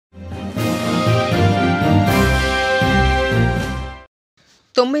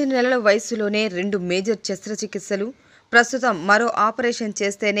9 నెలల వయసులోనే 2 మేజర్ శస్త్రచికిత్సలు, ప్రస్తుతం మరో ఆపరేషన్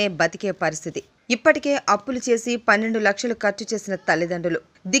చేస్తేనే బతికే పరిస్థితి. ఇప్పటికే అప్పులు చేసి 12 లక్షలు ఖర్చు చేసిన తల్లిదండ్రులు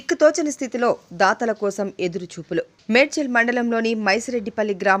దిక్కుతోచని స్థితిలో దాతల కోసం ఎదురుచూపులు. మేడ్చల్ మండలంలోని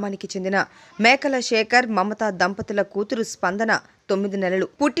మైసిరెడ్డిపల్లి గ్రామానికి చెందిన మేకల శేఖర్, మమత దంపతుల కూతురు స్పందన 9 నెలలు.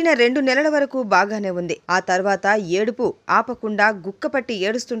 పుట్టిన 2 నెలల వరకు బాగానే ఉంది. ఆ తర్వాత ఏడుపు ఆపకుండా గుక్కపట్టి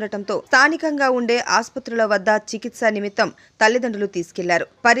ఏడుస్తుండటంతో స్థానికంగా ఉండే ఆసుపత్రుల వద్ద చికిత్స నిమిత్తం తల్లిదండ్రులు తీసుకెళ్లారు.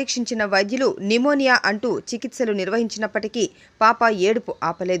 పరీక్షించిన వైద్యులు నిమోనియా అంటూ చికిత్సలు నిర్వహించినప్పటికీ పాప ఏడుపు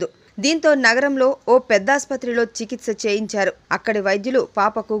ఆపలేదు. దీంతో నగరంలో ఓ పెద్దాసుపత్రిలో చికిత్స చేయించారు. అక్కడి వైద్యులు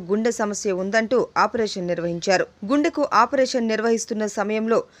పాపకు గుండె సమస్య ఉందంటూ ఆపరేషన్ నిర్వహించారు. గుండెకు ఆపరేషన్ నిర్వహిస్తున్న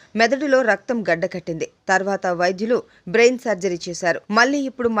సమయంలో మెదడులో రక్తం గడ్డకట్టింది. తర్వాత వైద్యులు బ్రెయిన్ సర్జరీ చేశారు. మళ్లీ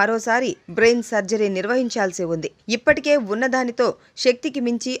ఇప్పుడు మరోసారి బ్రెయిన్ సర్జరీ నిర్వహించాల్సి ఉంది. ఇప్పటికే ఉన్నదానితో శక్తికి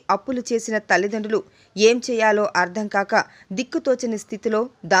మించి అప్పులు చేసిన తల్లిదండ్రులు ఏం చేయాలో అర్థం కాక దిక్కుతోచని స్థితిలో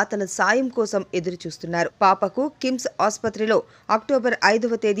దాతల సాయం కోసం ఎదురుచూస్తున్నారు. పాపకు కిమ్స్ ఆసుపత్రిలో అక్టోబర్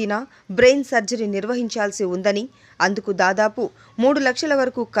 5వ తేదీన బ్రెయిన్ సర్జరీ నిర్వహించాల్సి ఉందని, అందుకు దాదాపు 3 లక్షల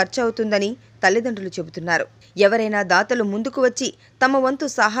వరకు ఖర్చవుతుందని తల్లిదండ్రులు చెబుతున్నారు. ఎవరైనా దాతలు ముందుకు వచ్చి తమ వంతు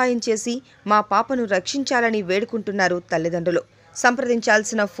సహాయం చేసి మా పాపను రక్షించాలని వేడుకుంటున్నారు తల్లిదండ్రులు.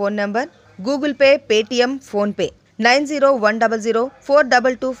 సంప్రదించాల్సిన phone number Google pay, Paytm, phone pay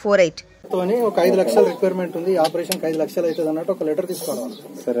 9010042248. ఒక 5 లక్షల రిక్వైర్మెంట్ ఉంది. ఆపరేషన్ 5 లక్షలు అవుతుంది అన్నట్టు ఒక లెటర్ తీసుకోవాలి.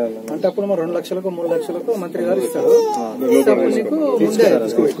 అంటే అప్పుడు 2 లక్షలకు 3 లక్షలకు మంత్రి గారు ఇస్తారు.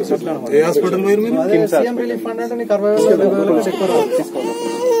 సీఎం రిలీఫ్ ఫండ్ అంటే నీకు 60,000 చెక్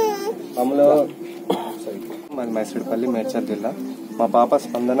మాది మైసిరెడ్డిపల్లి, మేడ్చల్ జిల్లా. మా పాప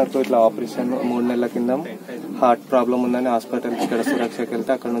స్పందనకు ఇట్లా ఆపరేషన్ 3 నెలల కింద హార్ట్ ప్రాబ్లం ఉందని హాస్పిటల్కి ఇక్కడ సురక్షకి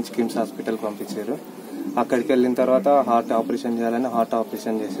వెళ్తే అక్కడ నుంచి కిమ్స్ హాస్పిటల్ పంపించారు. అక్కడికి వెళ్ళిన తర్వాత హార్ట్ ఆపరేషన్ చేయాలని హార్ట్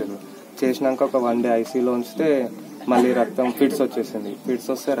ఆపరేషన్ చేశారు. చేసినాక ఒక 1 డే ఐసీలో ఉంచితే మళ్ళీ రక్తం ఫిట్స్ వచ్చేసింది. ఫిట్స్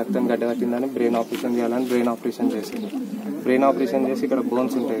వస్తే రక్తం గడ్డగట్టిందని బ్రెయిన్ ఆపరేషన్ చేయాలని బ్రెయిన్ ఆపరేషన్ చేసింది. బ్రెయిన్ ఆపరేషన్ చేసి ఇక్కడ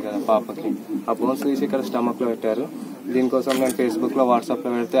బోన్స్ ఉంటాయి కదా పాపకి, ఆ బోన్స్ తీసి ఇక్కడ స్టమక్ లో పెట్టారు. దీనికోసం నేను ఫేస్బుక్ లో, వాట్సాప్ లో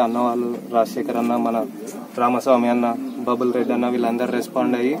పెడితే అన్న వాళ్ళు, రాజశేఖర్ అన్న, మన రామస్వామి అన్న, బబుల్ రెడ్డి అన్న వీళ్ళందరూ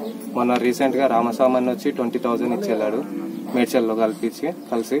రెస్పాండ్ అయ్యి మొన్న రీసెంట్ గా రామస్వామి అన్న వచ్చి 20,000 ఇచ్చేళ్ళాడు మేడ్చల్లో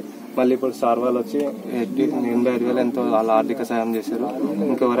కలిసి. మళ్ళీ ఇప్పుడు సార్ వాళ్ళు వచ్చి 85,000 ఎంతో వాళ్ళ ఆర్థిక సాయం చేశారు.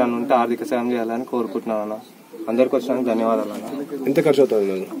 ఇంకెవరైనా ఉంటే ఆర్థిక సాయం చేయాలని కోరుకుంటున్నాను అన్న. అందరికి వచ్చినందుకు ధన్యవాదాలు అన్న. ఎంత ఖర్చు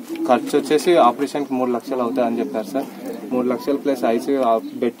అవుతుంది? ఖర్చు వచ్చేసి ఆపరేషన్ కి 3 లక్షలు అవుతాయని చెప్పారు సార్. 3 లక్షలు ప్లస్ ఐసీ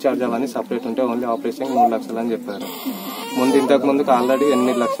బెడ్ ఛార్జ్ అవన్నీ సపరేట్ ఉంటే ఓన్లీ ఆపరేషన్ 3 లక్షలు అని చెప్పారు. ఇంతకు ముందుకు ఆల్రెడీ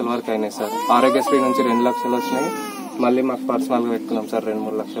 8 లక్షల వరకు అయినాయి సార్. ఆరోగ్యశ్రీ నుంచి 2 లక్షలు వచ్చినాయి. మళ్ళీ మాకు పర్సనల్ గా పెట్టుకున్నాం సార్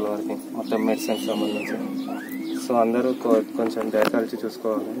 2-3 లక్షల వరకు మొత్తం మెడిసిన్స్ సంబంధించి. సో అందరూ కొంచెం దయచేసి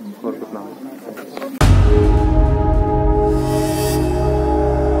చూసుకోవాలని కోరుకుంటున్నాము.